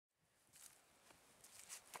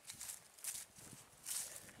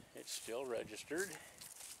still registered. The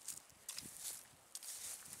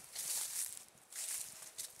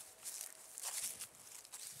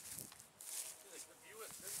view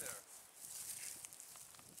is in there.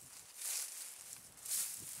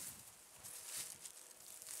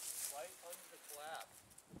 Right under the slab.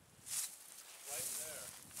 Right there.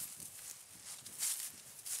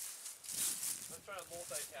 I'm trying to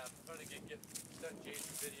multitask. I'm trying to get send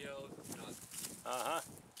Jason videos. It's nuts. That's what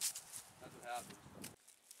happens.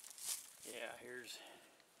 Yeah, here's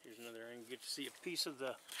another angle. You get to see a piece of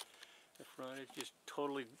the front. It's just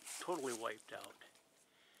totally wiped out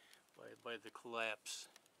by the collapse.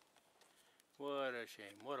 What a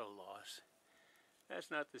shame. What a loss. That's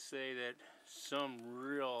not to say that some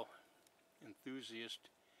real enthusiast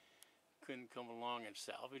couldn't come along and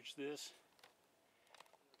salvage this.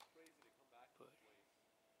 It's crazy to come back to But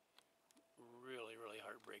this place. really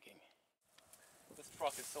heartbreaking. This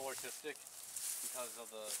truck is so artistic because of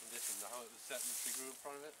the condition, how it was set in the tree groove in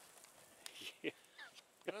front of it. Yeah.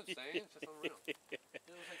 You know what I'm saying? It's just unreal. It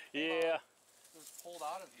was like Yeah. It was pulled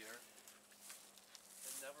out of here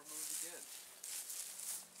and never moved again.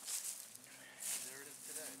 And there it is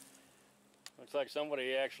today. Looks like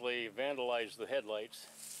somebody actually vandalized the headlights.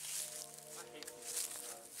 I hate these.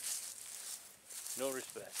 No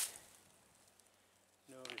respect.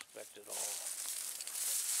 No respect at all.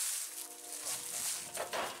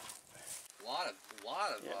 A lot of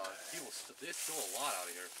people. There's still a lot out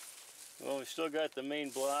of here. Well, we still got the main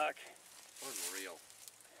block. Unreal.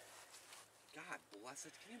 God bless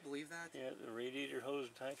it. Can you believe that? Yeah, the radiator hose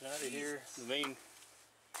taken out of Jesus. here. The main.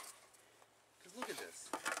 Because look at this.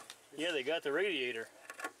 Yeah, they got the radiator.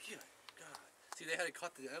 Good God. See, they had to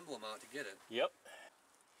cut the emblem out to get it. Yep.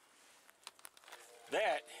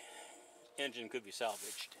 That engine could be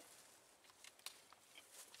salvaged.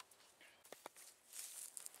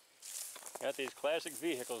 Got these classic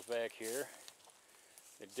vehicles back here.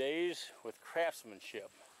 The days with craftsmanship.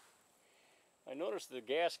 I noticed the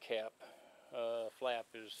gas cap flap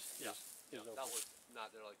is open. That was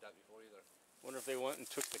not there like that before either. Wonder if they went and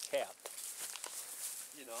took the cap.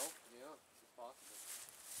 You know? Yeah, it's possible.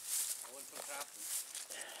 I wouldn't put it past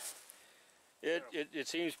them. It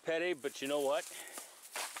seems petty, but you know what?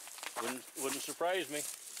 Wouldn't surprise me.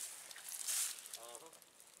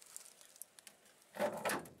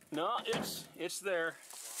 No, it's there.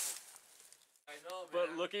 Wow. I know, man.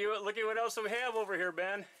 But look at what else we have over here,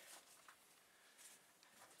 Ben.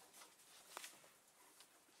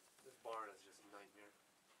 This barn is just a nightmare.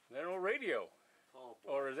 That old radio. Oh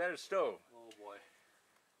boy. Or is that a stove? Oh boy.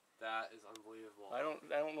 That is unbelievable. I don't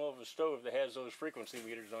know of a stove that has those frequency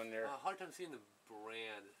meters on there. Hard time seeing the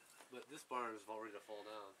brand, but this barn is about ready to fall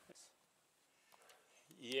down.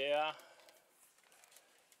 Yeah.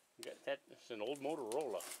 You got that. It's an old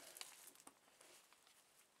Motorola.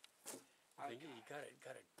 I think you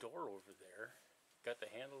got a door over there. Got the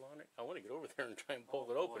handle on it. I want to get over there and try and pull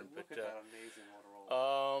it open. Look But at that amazing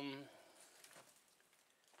Motorola.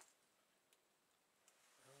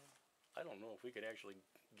 I don't know if we could actually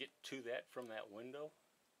get to that from that window.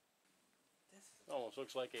 This Almost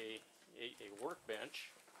looks like a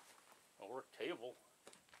workbench, a work table.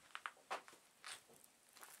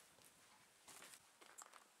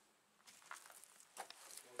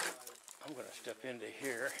 I'm going to step into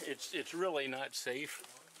here. It's really not safe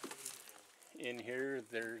in here.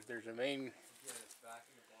 There's a main. Again, it's back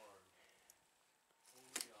in the barn.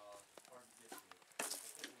 Only hard to get to.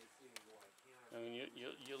 I mean,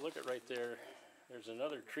 you look at right there. There's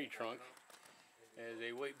another tree trunk as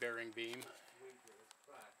a weight-bearing beam,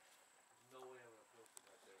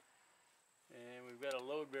 and we've got a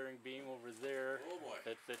load-bearing beam over there. Oh boy.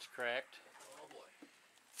 That's cracked. Oh boy.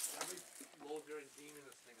 Every load-bearing beam in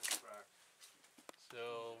this thing is cracked.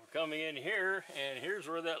 So we're coming in here, and here's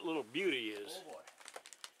where that little beauty is. Oh boy.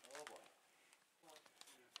 Oh boy. There's a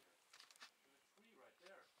tree right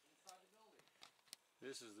there inside the building.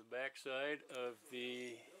 This is the backside of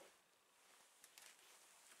the.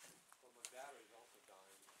 Well, my battery's also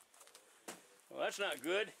dying. Well, that's not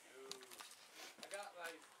good. I got my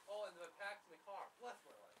and the packs in the car. Bless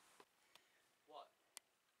my life. What?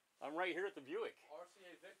 I'm right here at the Buick.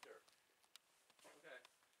 RCA Victor. Okay.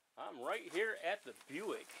 I'm right here at the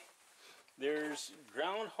Buick. There's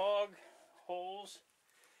groundhog holes.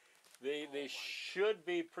 They should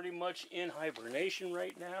be pretty much in hibernation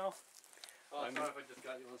right now. Oh, sorry if I just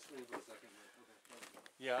got you on the screen for a second.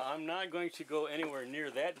 Okay. Yeah, I'm not going to go anywhere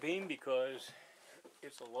near that beam because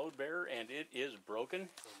it's a load bearer and it is broken.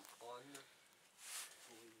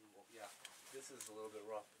 Unbelievable. Yeah, this is a little bit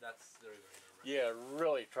rough. That's very nerve-wracking. Yeah,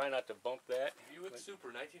 really try not to bump that. Buick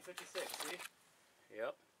Super, 1956. See?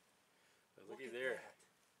 Yep. But looky there. That.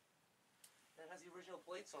 That has the original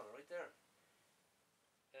plates on it right there.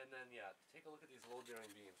 And then, yeah, take a look at these load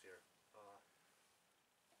bearing beams here. I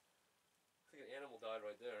think an animal died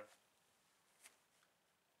right there.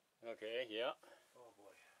 Okay, yeah. Oh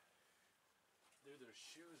boy. Dude, there's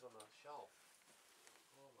shoes on the shelf.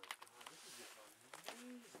 Oh my god, this is just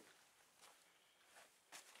amazing.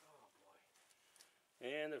 Oh boy.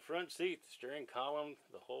 And the front seat, the steering column,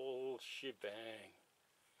 the whole shebang.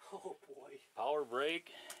 Oh boy. Power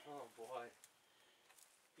brake. Oh boy.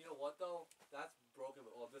 You know what though? That's broken.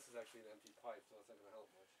 Well, this is actually an empty pipe, so that's not gonna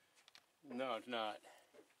help much. No, it's not.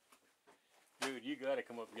 Dude, you gotta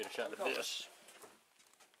come up and get a shot of this.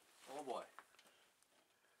 Oh boy.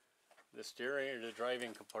 The steering or the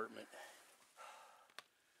driving compartment.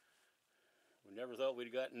 We never thought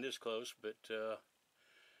we'd gotten this close, but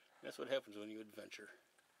that's what happens when you adventure.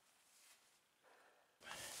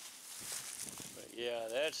 But yeah,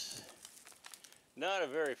 that's not a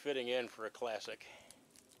very fitting end for a classic.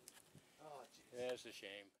 Oh, jeez. That's a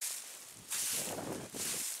shame.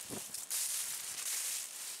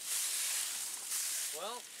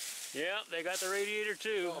 Well. Yeah, they got the radiator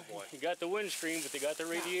too. Oh boy. You got the windscreen, but they got the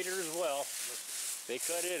radiator as well. They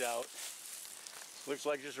cut it out. Looks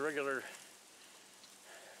like just a regular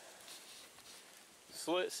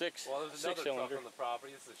six Well, there's another cylinder. truck on the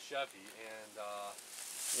property. This is a Chevy, and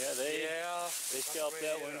yeah, they scalped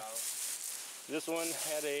that one. Out. This one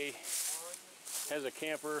has a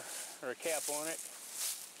camper or a cap on it.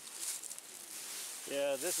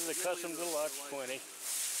 Yeah, this is a custom deluxe 20.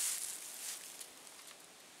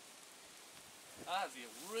 That has the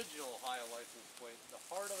original Ohio license plate, the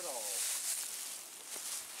heart of it all.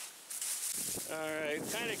 All right,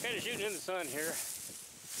 kind of shooting in the sun here,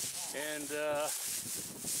 and I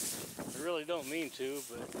really don't mean to,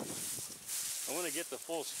 but I want to get the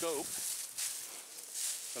full scope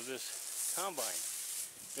of this combine.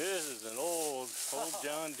 This is an old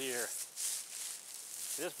John Deere.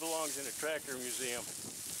 This belongs in a tractor museum,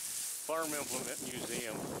 farm implement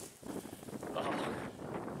museum. Oh,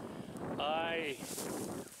 I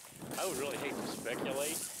would really hate to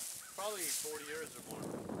speculate. Probably 40 years or more.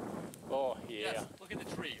 Oh, yeah. Yes, look at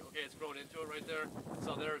the tree. Okay, it's grown into it right there.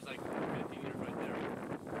 So there's like 15 years right there.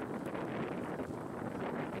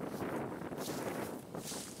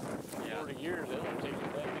 Yeah. 40 years, that one takes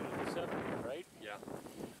it back into the 70s, right? Yeah.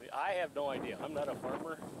 I have no idea. I'm not a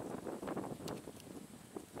farmer.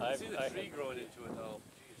 I see the tree growing into it though.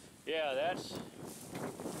 Jeez. Yeah,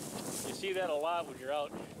 you see that a lot when you're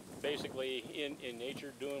out basically in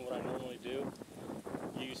nature doing what I normally do.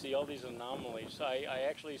 You see all these anomalies. I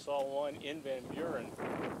actually saw one in Van Buren,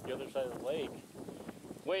 the other side of the lake.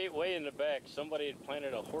 Way in the back, somebody had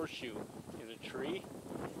planted a horseshoe in a tree.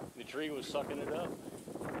 The tree was sucking it up.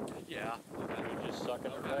 Yeah. It was just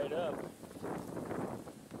sucking it right up.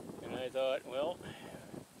 And I thought, well,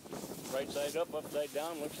 right side up, upside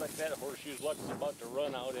down, looks like that horseshoe's luck is about to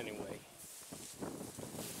run out anyway.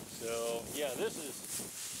 So, yeah, this is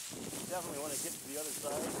definitely want to get to the other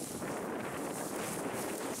side.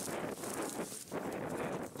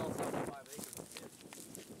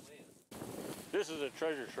 This is a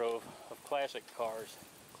treasure trove of classic cars,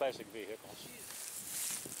 classic vehicles.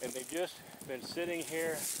 And they've just been sitting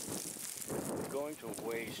here going to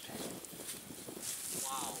waste.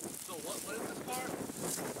 Wow. So what is this car?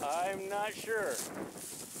 I'm not sure.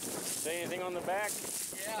 Say anything on the back?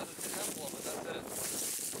 Yeah, there's an emblem, but that's it.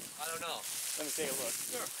 I don't know. Let me take a look.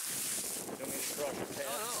 Sure. Don't mean to cross your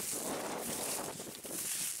path.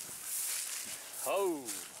 No.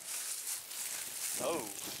 Oh.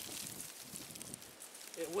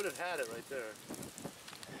 It would have had it right there.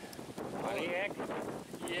 Pontiac?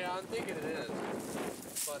 Yeah, I'm thinking it is.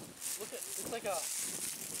 But look at, it's like a,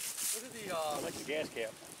 look at the, I like the gas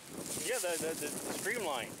cap. Yeah, the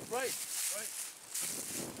streamline. Right.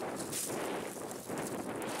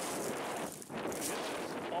 This is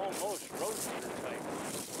almost roadster type.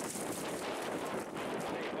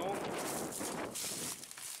 Take home.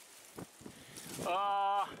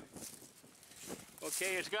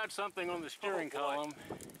 Okay, it's got something on the steering column.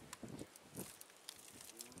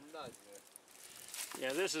 Nuts, man.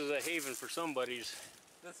 Yeah, this is a haven for somebody's.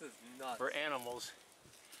 This is nuts. For animals.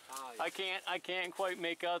 Ah, I can't quite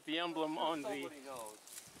make out the emblem on the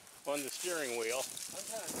steering wheel. I'm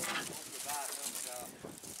kind of thinking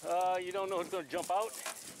off the back. You don't know who's going to jump out?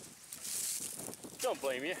 Don't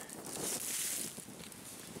blame you.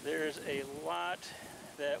 There's a lot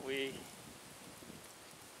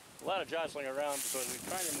of jostling around because we're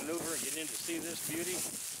trying to maneuver and get in to see this beauty.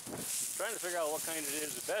 Trying to figure out what kind it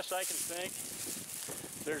is. The best I can think,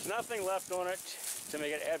 there's nothing left on it to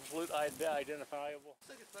make it absolutely identifiable.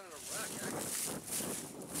 Looks like it's been in a wreck, actually.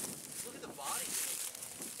 Look at the body damage.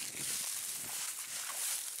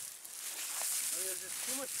 I mean, there's just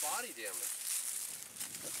too much body damage.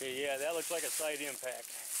 Okay, yeah, that looks like a side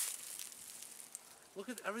impact. Look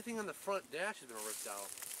at everything on the front dash has been ripped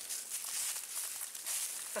out.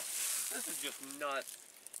 This is just nuts.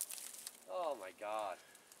 Oh my god.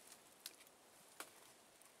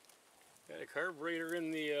 Got a carburetor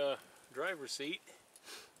in the driver's seat.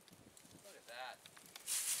 Look at that.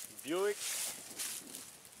 Buick.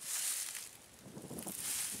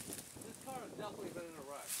 This car has definitely been in a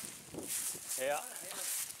wreck. Yeah. Yeah.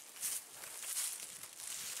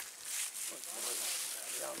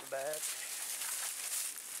 Down the back.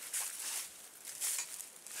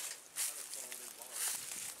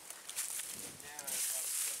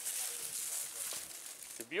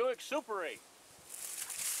 The Buick Super 8.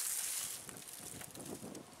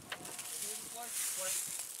 License plate.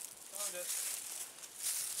 Found it.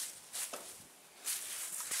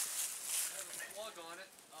 Has a plug on it.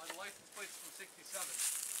 The license plate's from '67.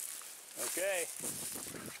 Okay.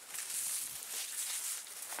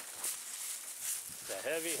 It's a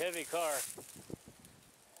heavy, heavy car.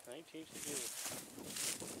 1962.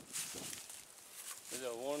 Is it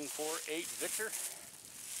a 148 Victor?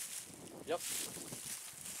 Yep.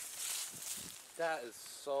 That is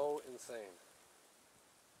so insane.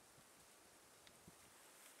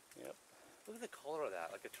 Yep. Look at the color of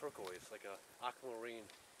that, like a turquoise, like a aquamarine.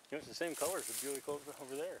 You know, it's the same color as the Buick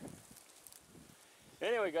over there.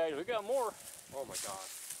 Anyway, guys, we got more. Oh my god.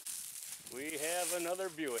 We have another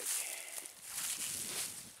Buick.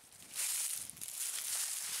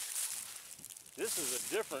 This is a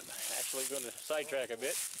different, actually going to sidetrack a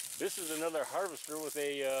bit. This is another harvester with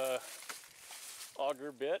a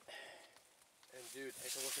auger bit. And dude,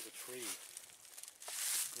 take a look at the tree.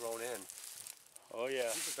 It's grown in. Oh yeah.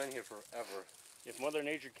 This has been here forever. If Mother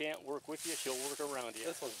Nature can't work with you, she'll work around you.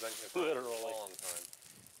 This one's been here for Literally. a long time.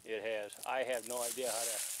 It has. I have no idea how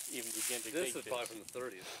to even begin to This take is probably from the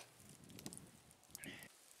 30s.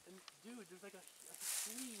 And dude, there's like a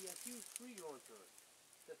tree, a huge tree going through it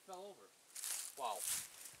that fell over. Wow.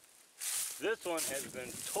 This one has been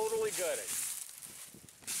totally gutted.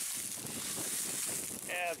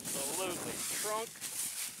 Absolutely. Trunk,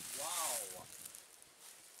 Wow.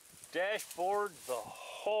 dashboard, the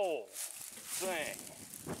whole thing.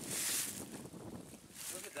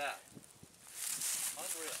 Look at that.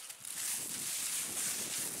 Unreal.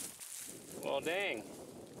 Well, dang.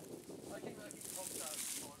 I can poke that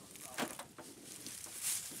going on.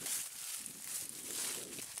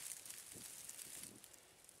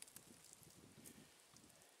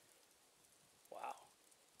 Wow.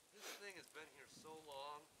 This thing has been here so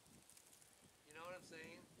long. You know what I'm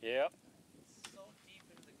saying? Yep. It's so deep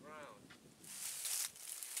into the ground.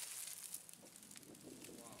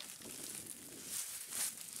 Wow.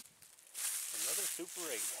 Another Super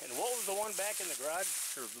 8. And what was the one back in the garage?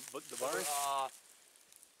 Or the barn?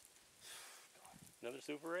 Another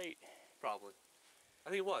Super 8. Probably. I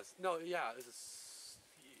think it was. No, yeah, it was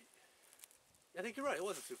I think you're right, it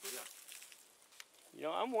was a Super, yeah. You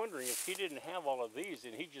know, I'm wondering if he didn't have all of these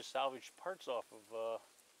and he just salvaged parts off of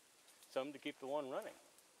some to keep the one running.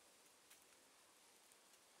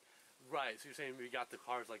 Right, so you're saying we got the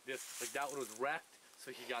cars like this, like that one was wrecked,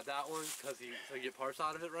 so he got that one so he get parts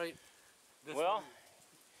out of it, right? This Well, one?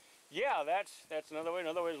 yeah, that's another way.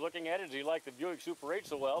 Another way of looking at it is he liked the Buick Super 8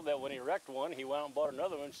 so well that when he wrecked one, he went out and bought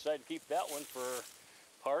another one, decided to keep that one for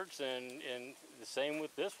parts, and the same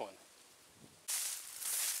with this one.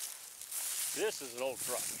 This is an old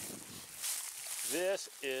truck. This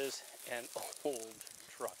is an old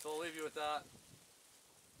truck. So I'll leave you with that.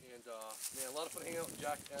 And man, a lot of fun hanging out with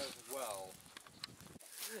Jack as well.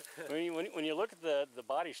 when you look at the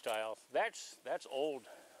body style, that's old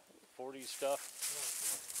 40s stuff.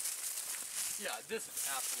 Yeah, this is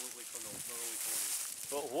absolutely from the early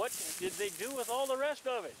 40s. But what did they do with all the rest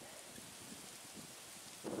of it?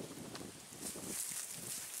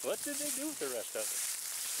 What did they do with the rest of it?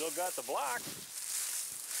 Still got the block.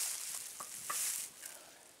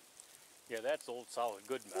 Yeah, that's old solid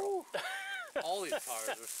good metal. All these cars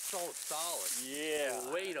are so solid. Yeah.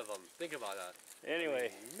 The weight of them. Think about that.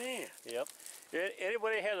 Anyway. I mean, man. Yep.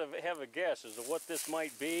 Anybody have a guess as to what this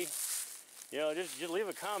might be? You know, just leave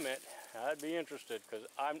a comment. I'd be interested because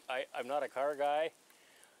I'm not a car guy.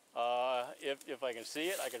 If I can see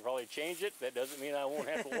it, I can probably change it. That doesn't mean I won't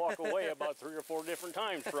have to walk away about 3 or 4 different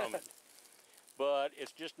times from it. But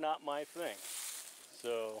it's just not my thing.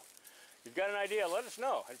 So, if you've got an idea, let us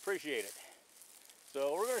know. I'd appreciate it.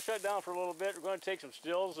 So we're going to shut down for a little bit. We're going to take some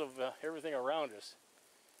stills of everything around us.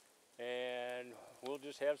 And we'll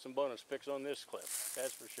just have some bonus pics on this clip.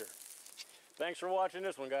 That's for sure. Thanks for watching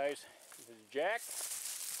this one, guys. This is Jack.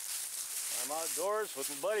 I'm outdoors with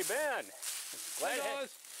my buddy Ben.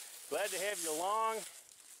 Glad to have you along.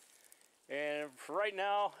 And for right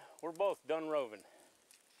now, we're both done roving.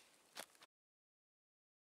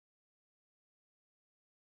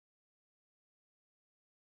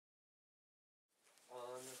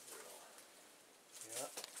 On the grill. Yeah,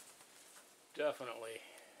 definitely.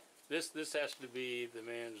 This has to be the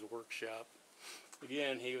man's workshop.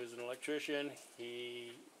 Again, he was an electrician.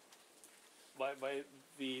 He, by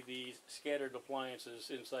the scattered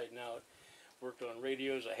appliances inside and out, worked on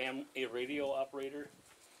radios, a radio operator.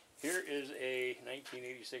 Here is a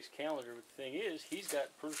 1986 calendar, but the thing is, he's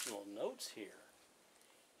got personal notes here.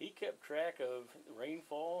 He kept track of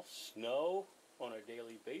rainfall, snow on a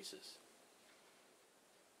daily basis.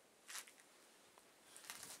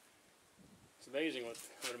 It's amazing what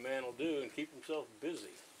a man will do and keep himself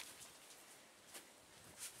busy.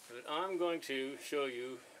 But I'm going to show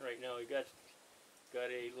you right now. We got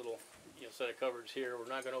a little set of cupboards here.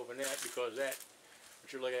 We're not going to open that because that,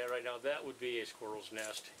 what you're looking at right now, that would be a squirrel's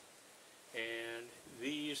nest. And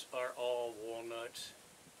these are all walnuts.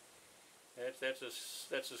 That's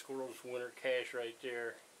a squirrel's winter cache right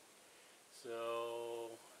there.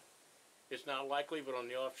 So it's not likely, but on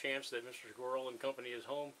the off chance that Mr. Squirrel and company is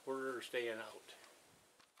home, we're staying out.